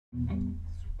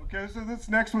Okay, so this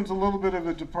next one's a little bit of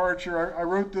a departure. I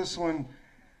wrote this one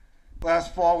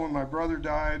last fall when my brother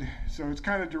died, so it's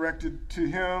kind of directed to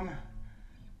him.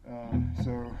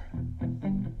 So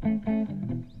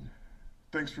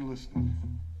thanks for listening.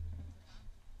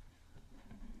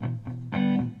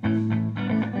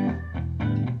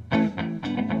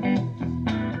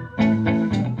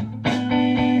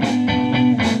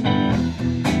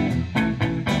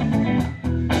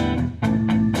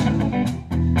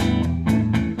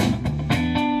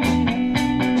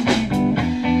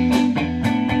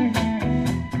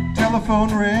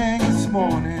 Telephone rang this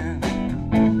morning,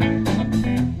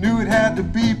 knew it had to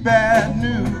be bad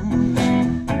news.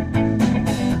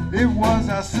 It was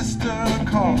our sister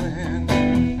calling,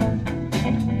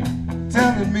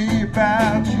 telling me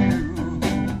about you,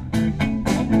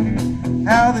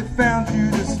 how they found you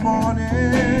this morning,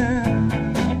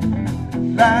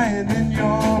 lying in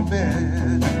your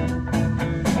bed.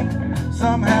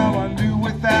 Somehow I knew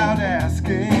without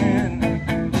asking,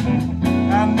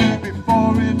 I knew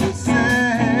before it was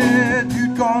said,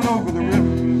 you'd gone over the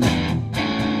river,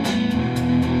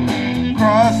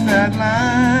 crossed that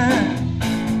line,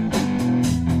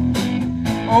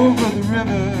 over the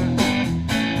river,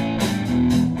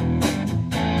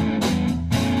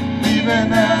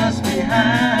 leaving us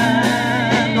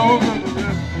behind, over the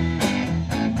river.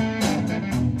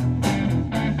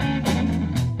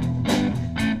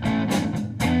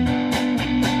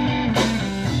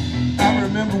 I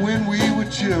remember when we were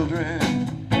children,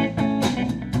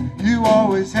 you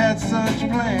always had such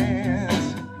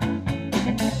plans,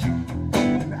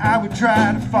 and I would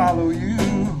try to follow you,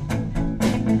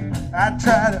 I'd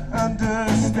try to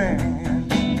understand.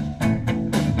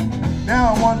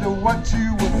 Now I wonder what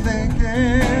you were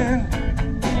thinking,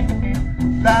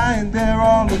 lying there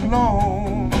all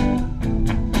alone.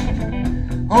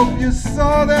 Hope you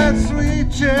saw that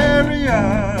sweet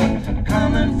chariot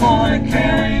coming for to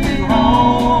carry you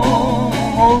home.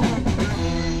 Over the river,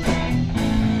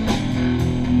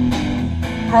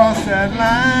 cross that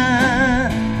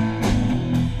line,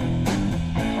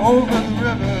 over the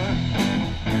river,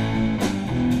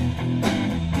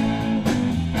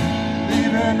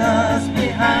 leaving us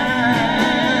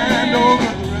behind, over the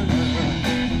river.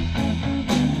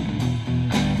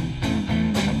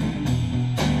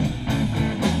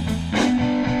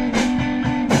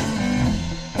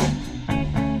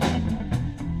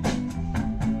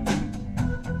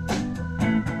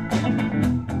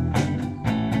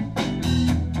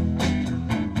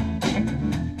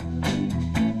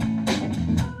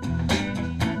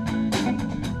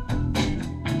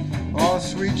 Oh,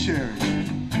 sweet cherry,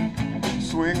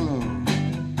 swing low.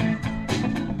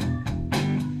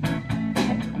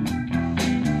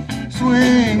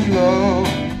 Swing low,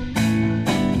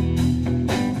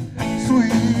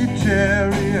 sweet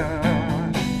chariot.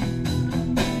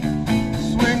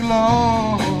 Swing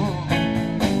low,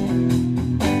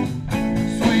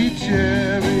 sweet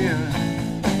chariot.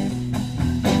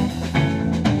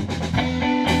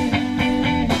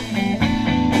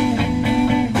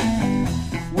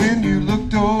 When you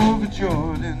looked over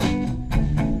Jordan,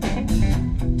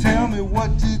 tell me,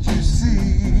 what did you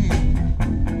see?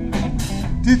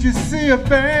 Did you see a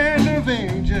band of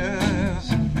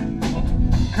angels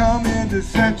coming to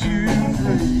set you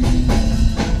free?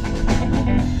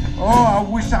 Oh, I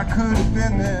wish I could have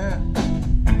been there,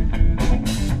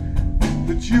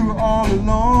 but you were all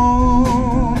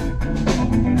alone.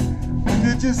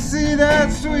 Did you see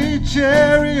that sweet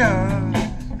chariot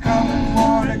coming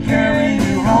for to carry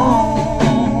you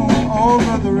home,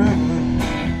 over the river,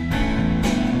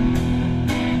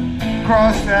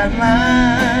 cross that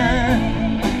line,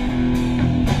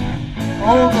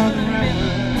 over the river,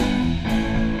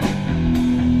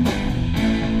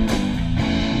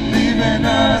 leaving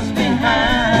us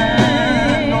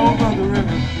behind, over the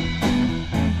river.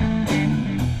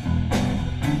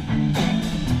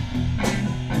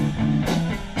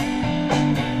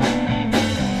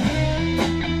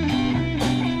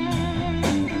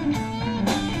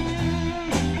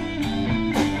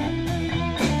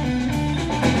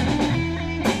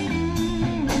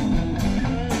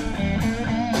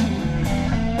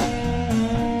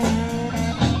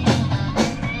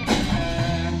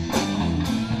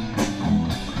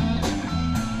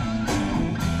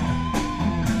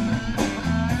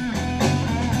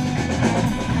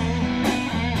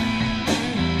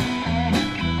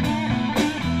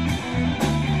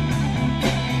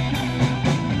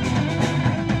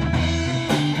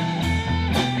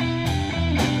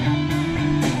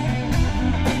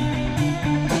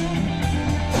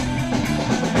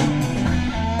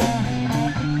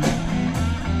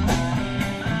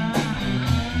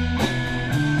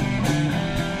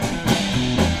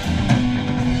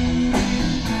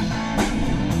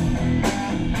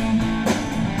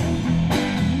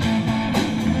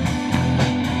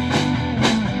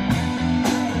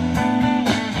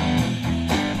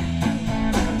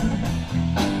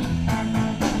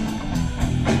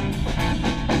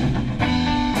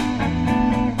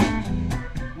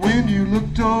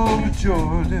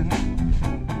 Jordan.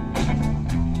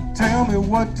 Tell me,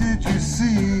 what did you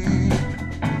see?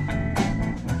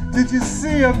 Did you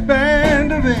see a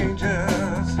band of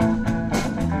angels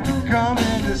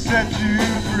coming to set you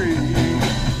free?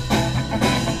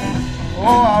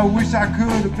 Oh, I wish I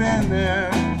could have been there,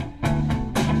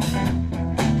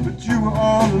 but you were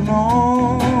all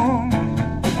alone.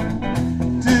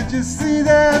 Did you see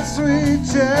that sweet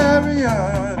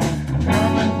chariot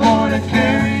coming for to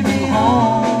carry you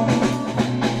home?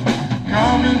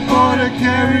 Coming for to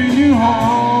carry you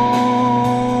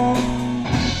home.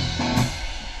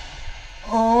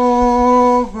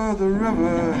 Over the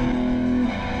river.